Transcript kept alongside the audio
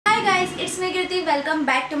It's me Kirti, welcome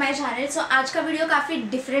back to my channel. सो आज का video काफ़ी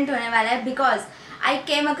डिफरेंट होने वाला है because I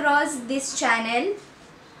came across this channel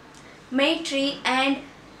maytree and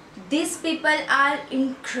these people are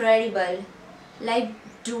incredible. Like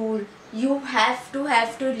dude, you have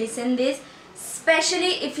to listen this,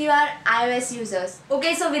 especially if you are iOS users.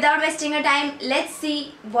 Okay, so without wasting a time, let's see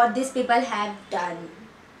what these people have done.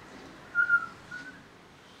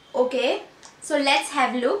 Okay, so let's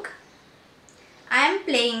have a look. I am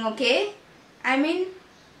playing, okay? I mean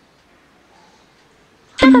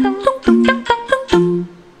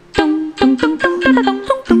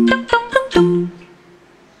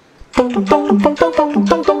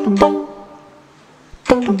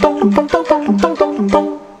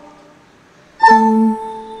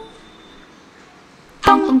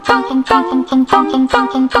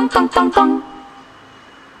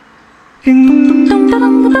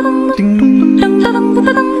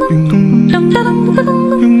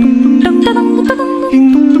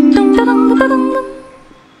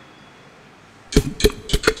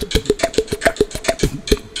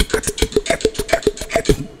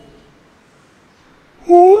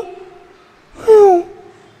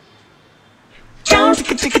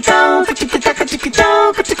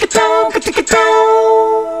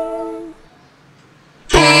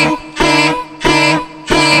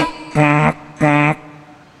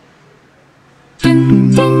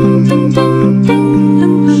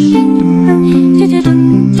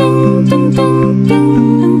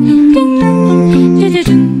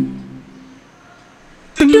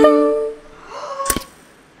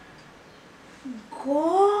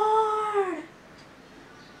God,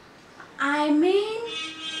 I mean,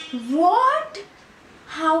 what?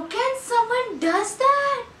 How can someone does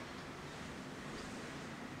that?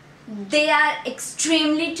 They are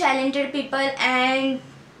extremely talented people and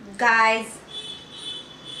guys,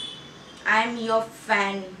 I'm your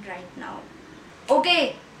fan right now.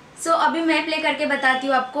 Okay, so अभी मैं play करके बताती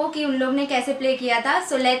हूँ आपको कि उन लोग ने कैसे प्ले किया था.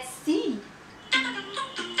 So let's see.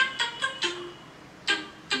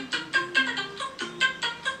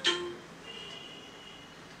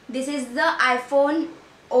 This is the iPhone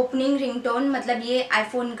opening ringtone, मतलब ये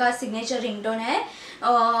आईफोन का सिग्नेचर रिंगटोन है.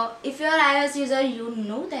 If you are iOS user you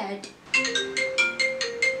know that.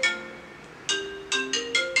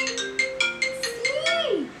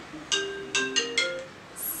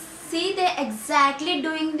 See, they exactly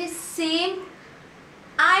doing the same.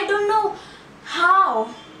 I don't know how.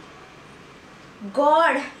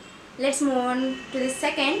 God, let's move on to the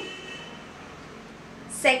second.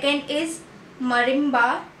 Second is marimba.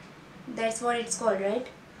 That's what it's called, right?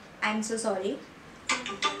 I'm so sorry.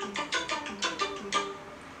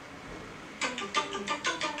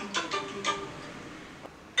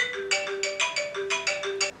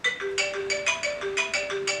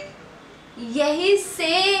 यही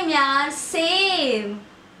same यार, same.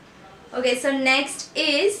 Okay, so next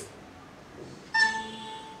is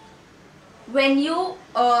when you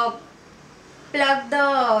plug the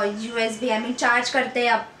USB, I mean charge करते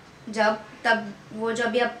हैं आप जब, तब वो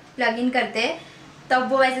जब भी आप प्लग इन करते हैं तब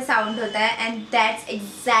वो वैसे साउंड होता है. And that's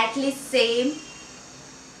exactly same.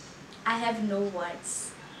 I have no words.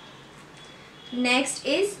 Next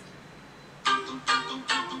is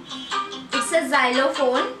it's a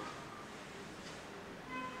xylophone.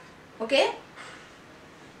 Okay,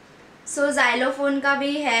 so xylophone का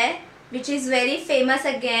भी है which is very famous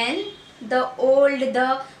again. The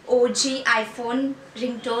OG iPhone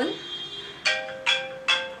ringtone.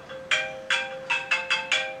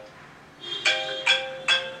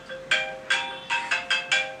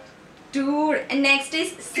 Dude, next is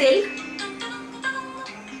silk.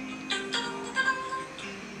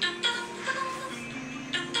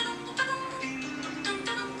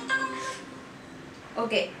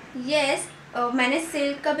 Okay, yes, मैंने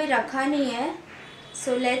silk कभी रखा नहीं है.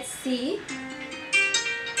 So let's see.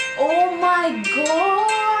 Oh my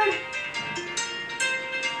God.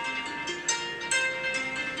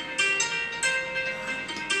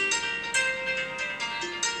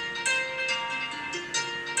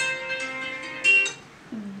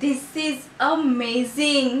 This is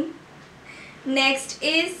amazing. Next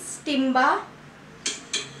is timba.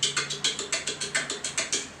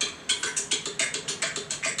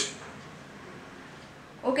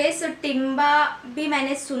 Okay, so timba भी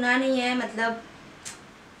मैंने सुना नहीं है, मतलब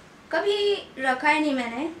कभी रखा ही नहीं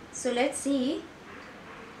मैंने. So let's see.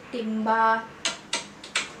 timba.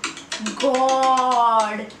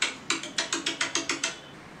 God.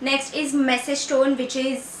 Next is message tone, which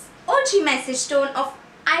is OG message tone of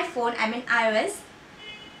iPhone, I mean iOS.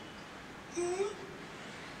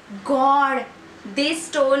 God, this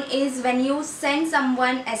tone is when you send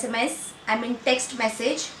someone SMS, I mean text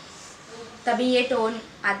message. तभी ये tone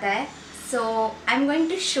आता है. So I'm going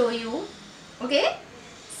to show you. Okay.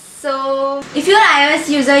 So if you're iOS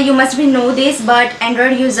user you must be know this, but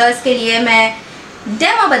Android users के लिए मैं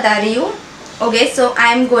demo बता रही हूँ. Okay, so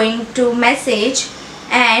I'm going to message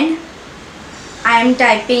and I'm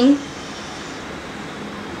typing.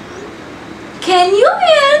 Can you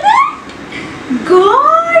hear that?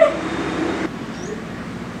 God.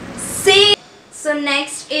 See. So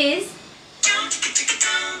next is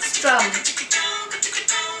strum.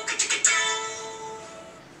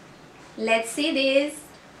 Let's see this.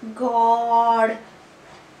 God.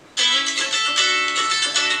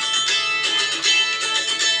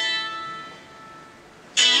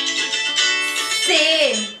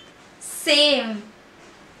 Same.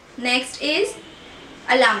 Next is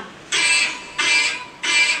alarm.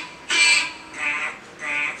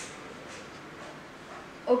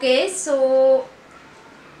 Okay, so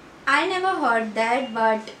I never heard that,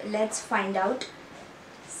 but let's find out.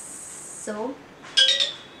 So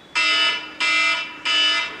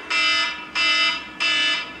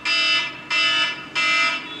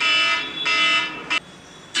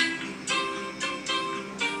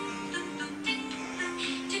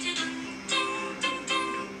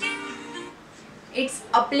it's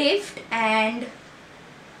uplift and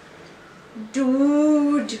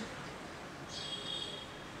dude.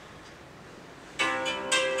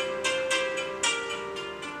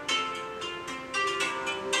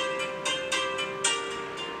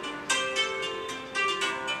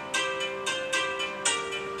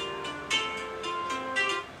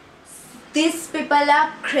 These people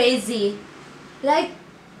are crazy. Like,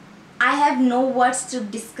 I have no words to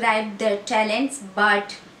describe their talents,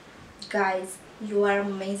 but guys, you are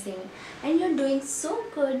amazing and you're doing so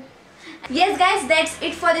good. Yes guys, that's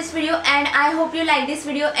it for this video, and I hope you like this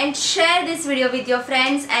video and share this video with your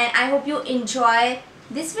friends, and I hope you enjoy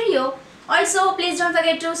this video. Also, please don't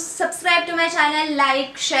forget to subscribe to my channel,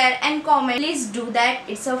 like, share and comment. Please do that.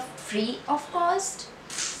 It's a free of cost.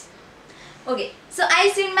 Okay, so I'll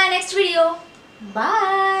see you in my next video.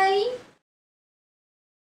 Bye.